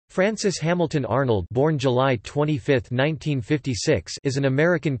Frances Hamilton Arnold, born July 25, 1956, is an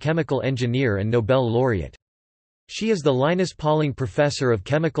American chemical engineer and Nobel laureate. She is the Linus Pauling Professor of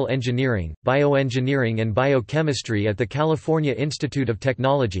Chemical Engineering, Bioengineering and Biochemistry at the California Institute of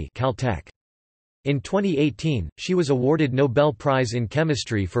Technology (Caltech). In 2018, she was awarded Nobel Prize in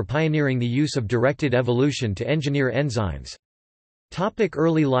Chemistry for pioneering the use of directed evolution to engineer enzymes.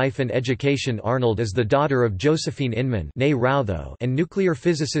 Early life and education. Arnold is the daughter of Josephine Inman and nuclear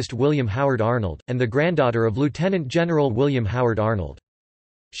physicist William Howard Arnold, and the granddaughter of Lieutenant General William Howard Arnold.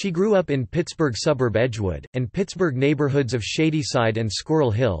 She grew up in Pittsburgh suburb Edgewood, and Pittsburgh neighborhoods of Shadyside and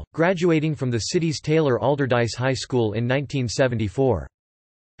Squirrel Hill, graduating from the city's Taylor Alderdice High School in 1974.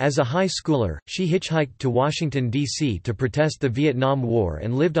 As a high schooler, she hitchhiked to Washington, D.C. to protest the Vietnam War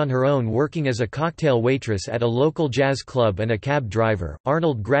and lived on her own working as a cocktail waitress at a local jazz club and a cab driver.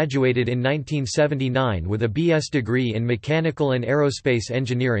 Arnold graduated in 1979 with a B.S. degree in mechanical and aerospace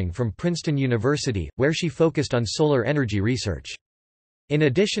engineering from Princeton University, where she focused on solar energy research. In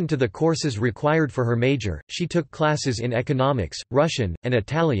addition to the courses required for her major, she took classes in economics, Russian, and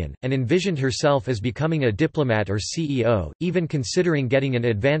Italian, and envisioned herself as becoming a diplomat or CEO, even considering getting an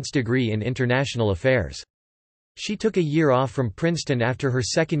advanced degree in international affairs. She took a year off from Princeton after her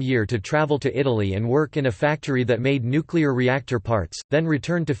second year to travel to Italy and work in a factory that made nuclear reactor parts, then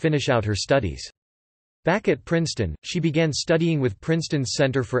returned to finish out her studies. Back at Princeton, she began studying with Princeton's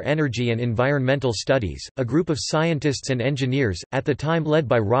Center for Energy and Environmental Studies, a group of scientists and engineers, at the time led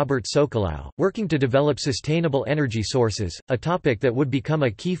by Robert Sokolow, working to develop sustainable energy sources, a topic that would become a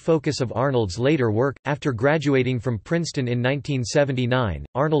key focus of Arnold's later work. After graduating from Princeton in 1979,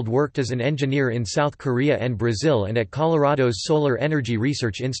 Arnold worked as an engineer in South Korea and Brazil and at Colorado's Solar Energy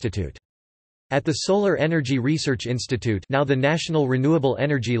Research Institute. At the Solar Energy Research Institute, now the National Renewable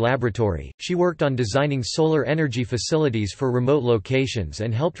Energy Laboratory, she worked on designing solar energy facilities for remote locations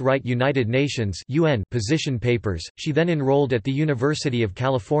and helped write United Nations (UN) position papers. She then enrolled at the University of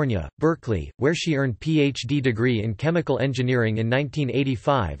California, Berkeley, where she earned Ph.D. degree in chemical engineering in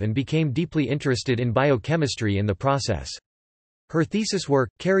 1985 and became deeply interested in biochemistry in the process. Her thesis work,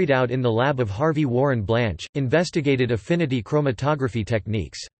 carried out in the lab of Harvey Warren Blanche, investigated affinity chromatography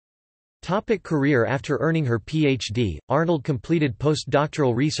techniques. Career. After earning her Ph.D., Arnold completed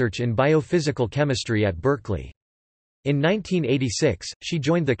postdoctoral research in biophysical chemistry at Berkeley. In 1986, she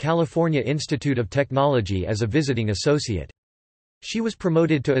joined the California Institute of Technology as a visiting associate. She was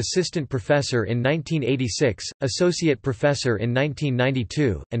promoted to assistant professor in 1986, associate professor in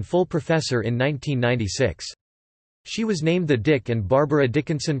 1992, and full professor in 1996. She was named the Dick and Barbara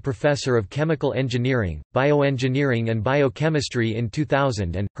Dickinson Professor of Chemical Engineering, Bioengineering and Biochemistry in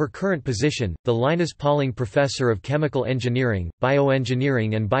 2000 and, her current position, the Linus Pauling Professor of Chemical Engineering,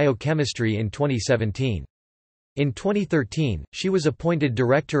 Bioengineering and Biochemistry in 2017. In 2013, she was appointed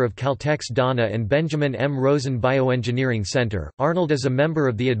director of Caltech's Donna and Benjamin M. Rosen Bioengineering Center. Arnold is a member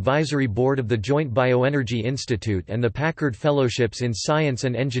of the advisory board of the Joint Bioenergy Institute and the Packard Fellowships in Science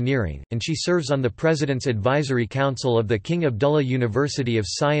and Engineering, and she serves on the President's Advisory Council of the King Abdullah University of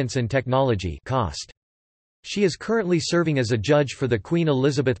Science and Technology (KAUST). She is currently serving as a judge for the Queen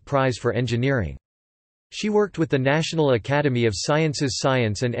Elizabeth Prize for Engineering. She worked with the National Academy of Sciences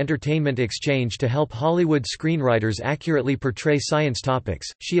Science and Entertainment Exchange to help Hollywood screenwriters accurately portray science topics.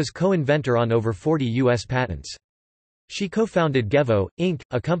 She is co-inventor on over 40 U.S. patents. She co-founded Gevo, Inc.,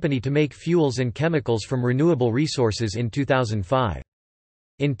 a company to make fuels and chemicals from renewable resources in 2005.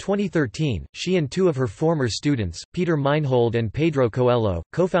 In 2013, she and two of her former students, Peter Meinhold and Pedro Coelho,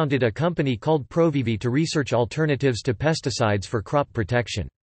 co-founded a company called Provivi to research alternatives to pesticides for crop protection.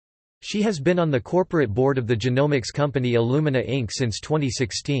 She has been on the corporate board of the genomics company Illumina Inc. since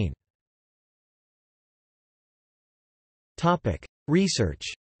 2016. Research.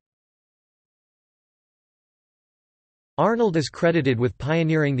 Arnold is credited with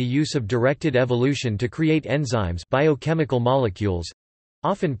pioneering the use of directed evolution to create enzymes, biochemical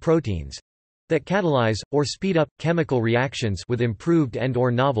molecules—often proteins—that catalyze, or speed up, chemical reactions with improved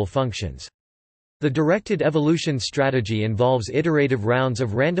and/or novel functions. The directed evolution strategy involves iterative rounds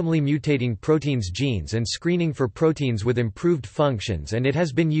of randomly mutating proteins' genes and screening for proteins with improved functions, and it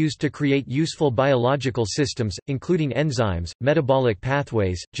has been used to create useful biological systems, including enzymes, metabolic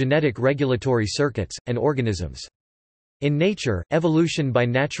pathways, genetic regulatory circuits, and organisms. In nature, evolution by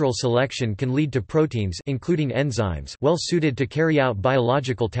natural selection can lead to proteins including enzymes well suited to carry out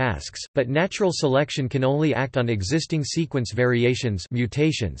biological tasks, but natural selection can only act on existing sequence variations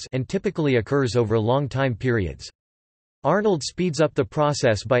mutations and typically occurs over long time periods. Arnold speeds up the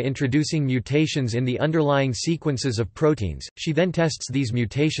process by introducing mutations in the underlying sequences of proteins, she then tests these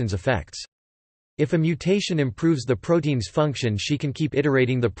mutations' effects. If a mutation improves the protein's function, she can keep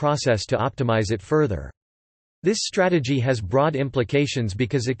iterating the process to optimize it further. This strategy has broad implications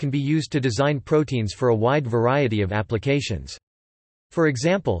because it can be used to design proteins for a wide variety of applications. For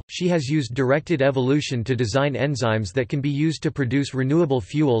example, she has used directed evolution to design enzymes that can be used to produce renewable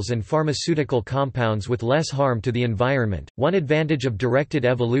fuels and pharmaceutical compounds with less harm to the environment. One advantage of directed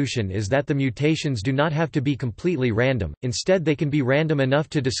evolution is that the mutations do not have to be completely random, instead, they can be random enough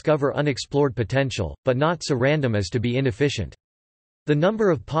to discover unexplored potential, but not so random as to be inefficient. The number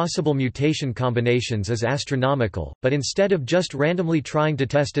of possible mutation combinations is astronomical, but instead of just randomly trying to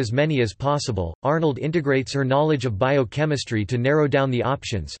test as many as possible, Arnold integrates her knowledge of biochemistry to narrow down the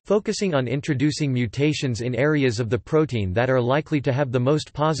options, focusing on introducing mutations in areas of the protein that are likely to have the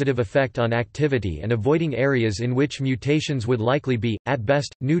most positive effect on activity and avoiding areas in which mutations would likely be, at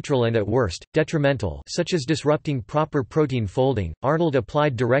best, neutral and at worst, detrimental, such as disrupting proper protein folding. Arnold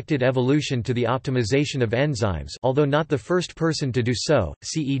applied directed evolution to the optimization of enzymes, although not the first person to do so,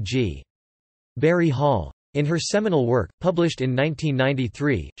 c.e.g. Barry Hall. In her seminal work, published in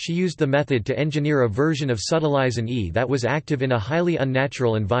 1993, she used the method to engineer a version of subtilize E that was active in a highly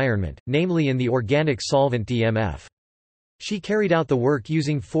unnatural environment, namely in the organic solvent DMF. She carried out the work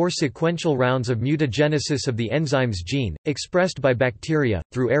using 4 sequential rounds of mutagenesis of the enzyme's gene, expressed by bacteria,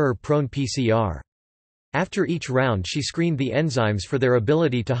 through error-prone PCR. After each round, she screened the enzymes for their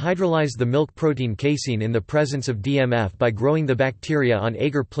ability to hydrolyze the milk protein casein in the presence of DMF by growing the bacteria on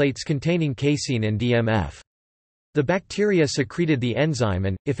agar plates containing casein and DMF. The bacteria secreted the enzyme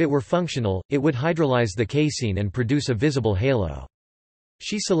and, if it were functional, it would hydrolyze the casein and produce a visible halo.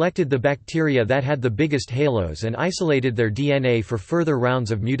 She selected the bacteria that had the biggest halos and isolated their DNA for further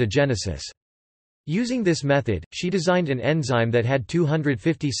rounds of mutagenesis. Using this method, she designed an enzyme that had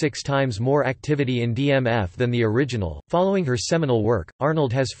 256 times more activity in DMF than the original. Following her seminal work,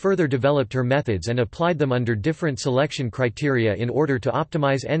 Arnold has further developed her methods and applied them under different selection criteria in order to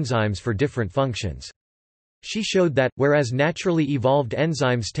optimize enzymes for different functions. She showed that, whereas naturally evolved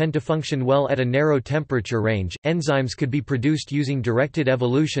enzymes tend to function well at a narrow temperature range, enzymes could be produced using directed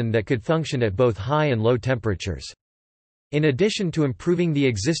evolution that could function at both high and low temperatures. In addition to improving the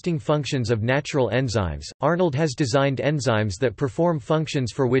existing functions of natural enzymes, Arnold has designed enzymes that perform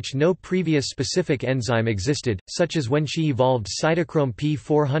functions for which no previous specific enzyme existed, such as when she evolved cytochrome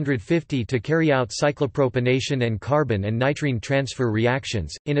P450 to carry out cyclopropanation and carbon and nitrine transfer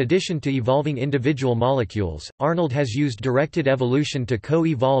reactions. In addition to evolving individual molecules, Arnold has used directed evolution to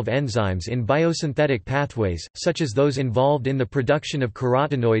co-evolve enzymes in biosynthetic pathways, such as those involved in the production of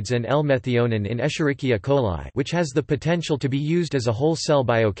carotenoids and L-methionine in Escherichia coli, which has the potential to be used as a whole-cell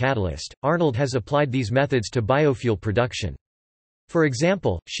biocatalyst. Arnold has applied these methods to biofuel production. For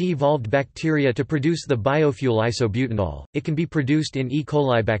example, she evolved bacteria to produce the biofuel isobutanol. It can be produced in E.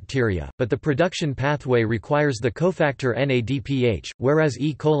 coli bacteria, but the production pathway requires the cofactor NADPH, whereas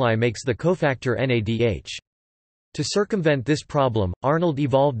E. coli makes the cofactor NADH. To circumvent this problem, Arnold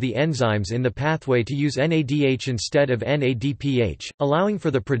evolved the enzymes in the pathway to use NADH instead of NADPH, allowing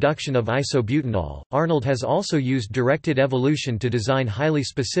for the production of isobutanol. Arnold has also used directed evolution to design highly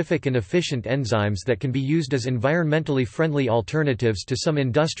specific and efficient enzymes that can be used as environmentally friendly alternatives to some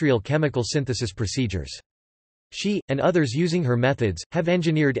industrial chemical synthesis procedures. She, and others using her methods, have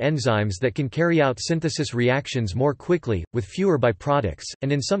engineered enzymes that can carry out synthesis reactions more quickly, with fewer byproducts,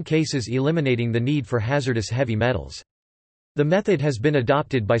 and in some cases eliminating the need for hazardous heavy metals. The method has been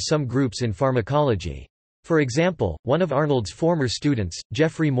adopted by some groups in pharmacology. For example, one of Arnold's former students,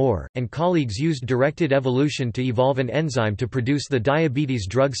 Geoffrey Moore, and colleagues used directed evolution to evolve an enzyme to produce the diabetes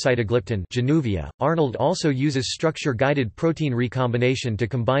drug sitagliptin Januvia. Arnold also uses structure-guided protein recombination to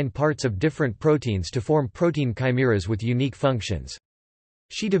combine parts of different proteins to form protein chimeras with unique functions.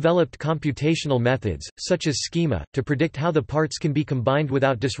 She developed computational methods, such as schema, to predict how the parts can be combined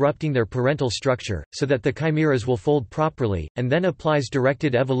without disrupting their parental structure, so that the chimeras will fold properly, and then applies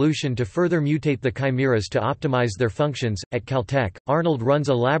directed evolution to further mutate the chimeras to optimize their functions. At Caltech, Arnold runs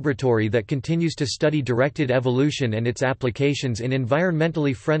a laboratory that continues to study directed evolution and its applications in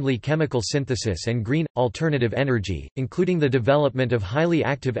environmentally friendly chemical synthesis and green, alternative energy, including the development of highly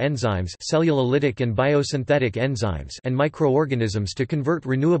active enzymes, cellulolytic and biosynthetic enzymes, and microorganisms to convert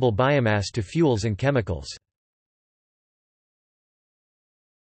renewable biomass to fuels and chemicals.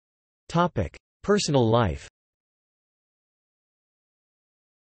 Personal life.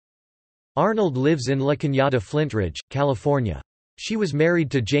 Arnold lives in La Cañada Flintridge, California. She was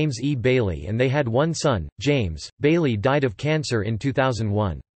married to James E. Bailey and they had one son, James. Bailey died of cancer in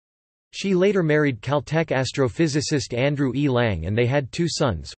 2001. She later married Caltech astrophysicist Andrew E. Lang and they had two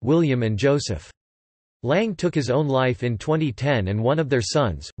sons, William and Joseph. Lang took his own life in 2010 and one of their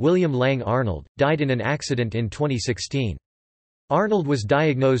sons, William Lang Arnold, died in an accident in 2016. Arnold was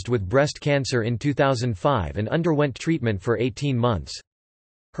diagnosed with breast cancer in 2005 and underwent treatment for 18 months.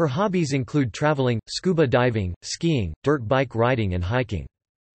 Her hobbies include traveling, scuba diving, skiing, dirt bike riding and hiking.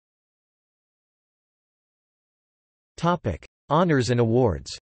 Honors and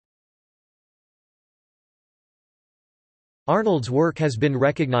awards. Arnold's work has been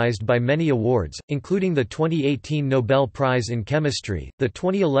recognized by many awards, including the 2018 Nobel Prize in Chemistry, the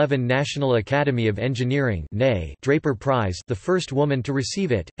 2011 National Academy of Engineering Draper Prize, the first woman to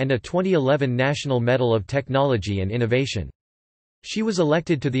receive it, and a 2011 National Medal of Technology and Innovation. She was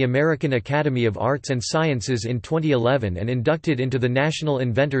elected to the American Academy of Arts and Sciences in 2011 and inducted into the National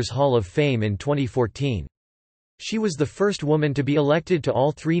Inventors Hall of Fame in 2014. She was the first woman to be elected to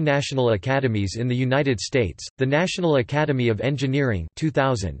all three national academies in the United States, the National Academy of Engineering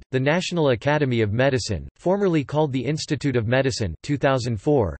 2000, the National Academy of Medicine, formerly called the Institute of Medicine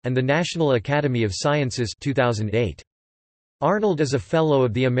 2004, and the National Academy of Sciences 2008. Arnold is a Fellow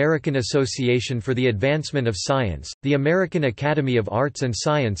of the American Association for the Advancement of Science, the American Academy of Arts and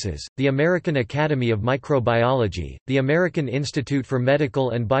Sciences, the American Academy of Microbiology, the American Institute for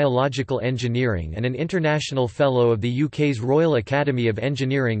Medical and Biological Engineering, and an International Fellow of the UK's Royal Academy of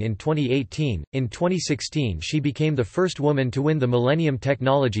Engineering in 2018. In 2016, she became the first woman to win the Millennium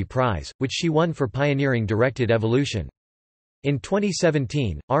Technology Prize, which she won for pioneering directed evolution. In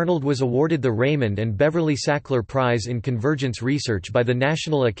 2017, Arnold was awarded the Raymond and Beverly Sackler Prize in Convergence Research by the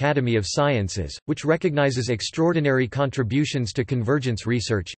National Academy of Sciences, which recognizes extraordinary contributions to convergence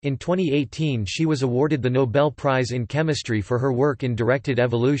research. In 2018, she was awarded the Nobel Prize in Chemistry for her work in directed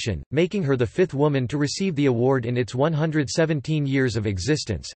evolution, making her the fifth woman to receive the award in its 117 years of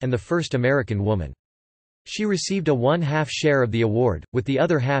existence, and the first American woman. She received a one-half share of the award, with the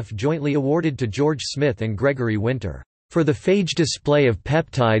other half jointly awarded to George Smith and Gregory Winter for the phage display of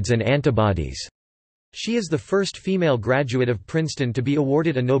peptides and antibodies. She is the first female graduate of Princeton to be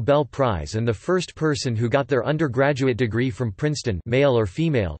awarded a Nobel Prize and the first person who got their undergraduate degree from Princeton, male or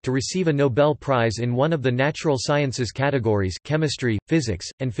female, to receive a Nobel Prize in one of the natural sciences categories: chemistry, physics,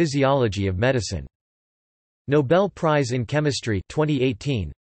 and physiology of medicine. Nobel Prize in Chemistry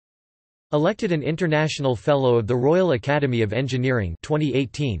 2018. Elected an International Fellow of the Royal Academy of Engineering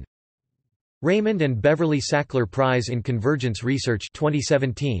 2018. Raymond and Beverly Sackler Prize in Convergence Research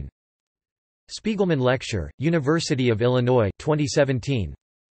 2017. Spiegelman Lecture, University of Illinois 2017.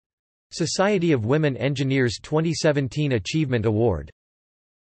 Society of Women Engineers 2017 Achievement Award.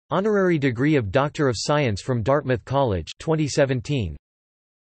 Honorary degree of Doctor of Science from Dartmouth College 2017.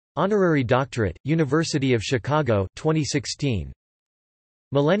 Honorary doctorate, University of Chicago 2016.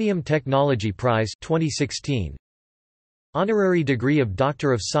 Millennium Technology Prize 2016. Honorary degree of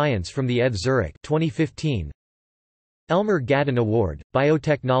Doctor of Science from the ETH Zurich 2015. Elmer Gaddon Award,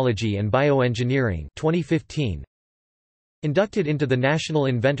 Biotechnology and Bioengineering 2015. Inducted into the National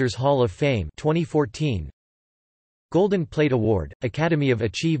Inventors Hall of Fame 2014. Golden Plate Award, Academy of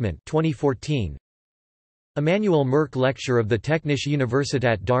Achievement 2014. Emanuel Merck Lecture of the Technische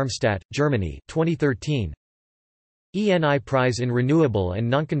Universität Darmstadt, Germany 2013. ENI Prize in Renewable and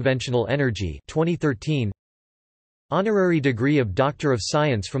Nonconventional Energy 2013. Honorary degree of Doctor of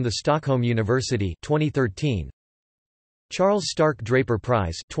Science from the Stockholm University 2013. Charles Stark Draper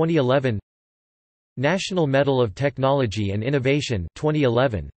Prize 2011. National Medal of Technology and Innovation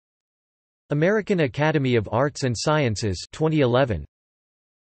 2011. American Academy of Arts and Sciences 2011.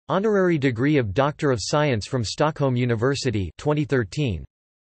 Honorary degree of Doctor of Science from Stockholm University 2013.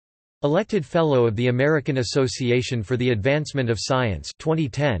 Elected Fellow of the American Association for the Advancement of Science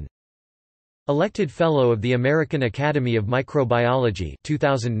 2010. Elected Fellow of the American Academy of Microbiology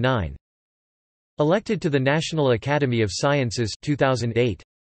 2009. Elected to the National Academy of Sciences 2008.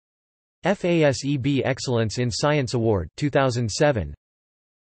 FASEB Excellence in Science Award 2007.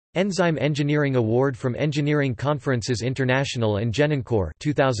 Enzyme Engineering Award from Engineering Conferences International and Genencore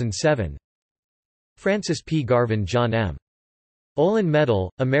 2007. Francis P. Garvin John M. Olin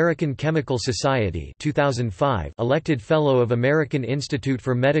Medal, American Chemical Society 2005, elected Fellow of American Institute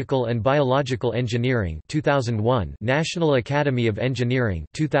for Medical and Biological Engineering 2001, National Academy of Engineering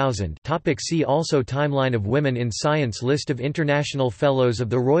 2000. See also Timeline of women in science. List of international fellows of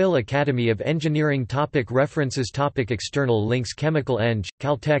the Royal Academy of Engineering. References. External links. Chemical Eng,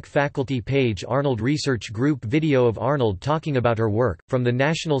 Caltech faculty page. Arnold Research Group video of Arnold talking about her work, from the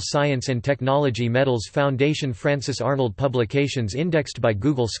National Science and Technology Medals Foundation. Frances Arnold Publications indexed by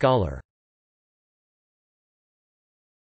Google Scholar.